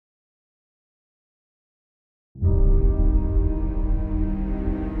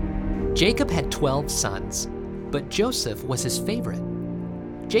Jacob had 12 sons, but Joseph was his favorite.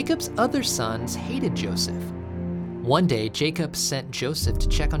 Jacob's other sons hated Joseph. One day, Jacob sent Joseph to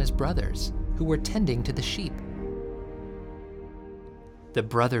check on his brothers, who were tending to the sheep. The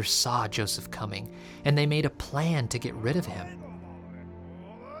brothers saw Joseph coming, and they made a plan to get rid of him.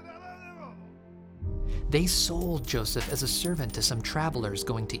 They sold Joseph as a servant to some travelers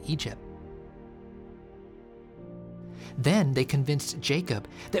going to Egypt. Then they convinced Jacob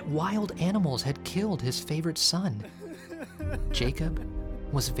that wild animals had killed his favorite son. Jacob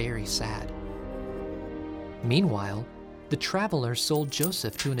was very sad. Meanwhile, the travelers sold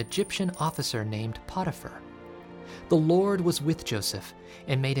Joseph to an Egyptian officer named Potiphar. The Lord was with Joseph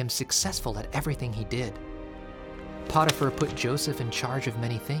and made him successful at everything he did. Potiphar put Joseph in charge of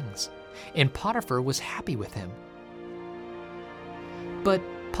many things, and Potiphar was happy with him. But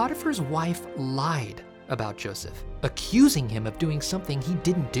Potiphar's wife lied about Joseph, accusing him of doing something he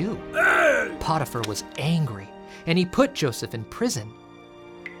didn't do. Potiphar was angry, and he put Joseph in prison.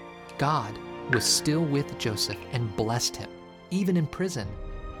 God was still with Joseph and blessed him, even in prison.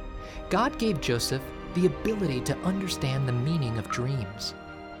 God gave Joseph the ability to understand the meaning of dreams.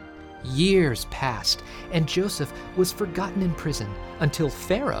 Years passed, and Joseph was forgotten in prison until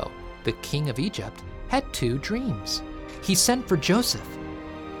Pharaoh, the king of Egypt, had 2 dreams. He sent for Joseph.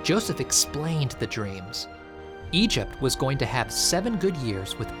 Joseph explained the dreams. Egypt was going to have 7 good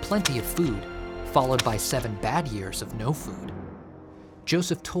years with plenty of food, followed by 7 bad years of no food.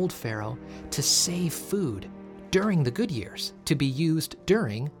 Joseph told Pharaoh to save food during the good years to be used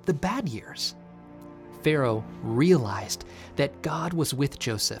during the bad years. Pharaoh realized that God was with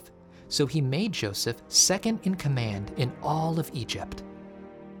Joseph, so he made Joseph second in command in all of Egypt.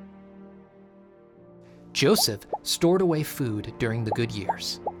 Joseph stored away food during the good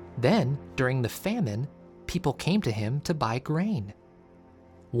years. Then, during the famine, people came to him to buy grain.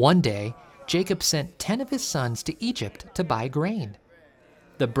 One day, Jacob sent 10 of his sons to Egypt to buy grain.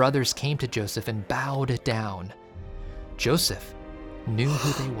 The brothers came to Joseph and bowed down. Joseph knew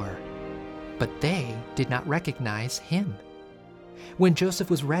who they were, but they did not recognize him. When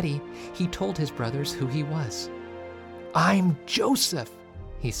Joseph was ready, he told his brothers who he was. "I'm Joseph,"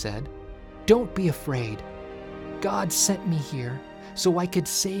 he said. "Don't be afraid. God sent me here so I could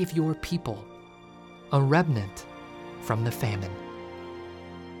save your people, a remnant from the famine."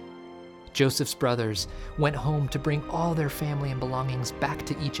 Joseph's brothers went home to bring all their family and belongings back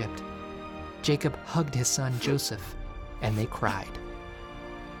to Egypt. Jacob hugged his son Joseph, and they cried.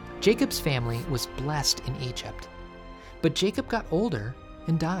 Jacob's family was blessed in Egypt, but Jacob got older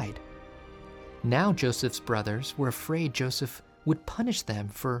and died. Now Joseph's brothers were afraid Joseph would punish them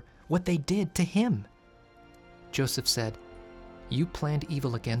for what they did to him. Joseph said, "You planned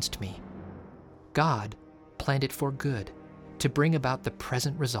evil against me. God planned it for good, to bring about the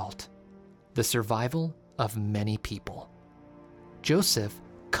present result, the survival of many people." Joseph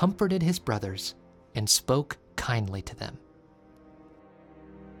comforted his brothers and spoke kindly to them.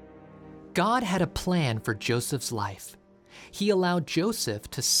 God had a plan for Joseph's life. He allowed Joseph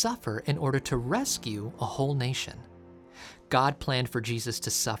to suffer in order to rescue a whole nation. God planned for Jesus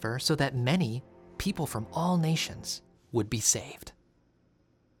to suffer so that many people from all nations would be saved.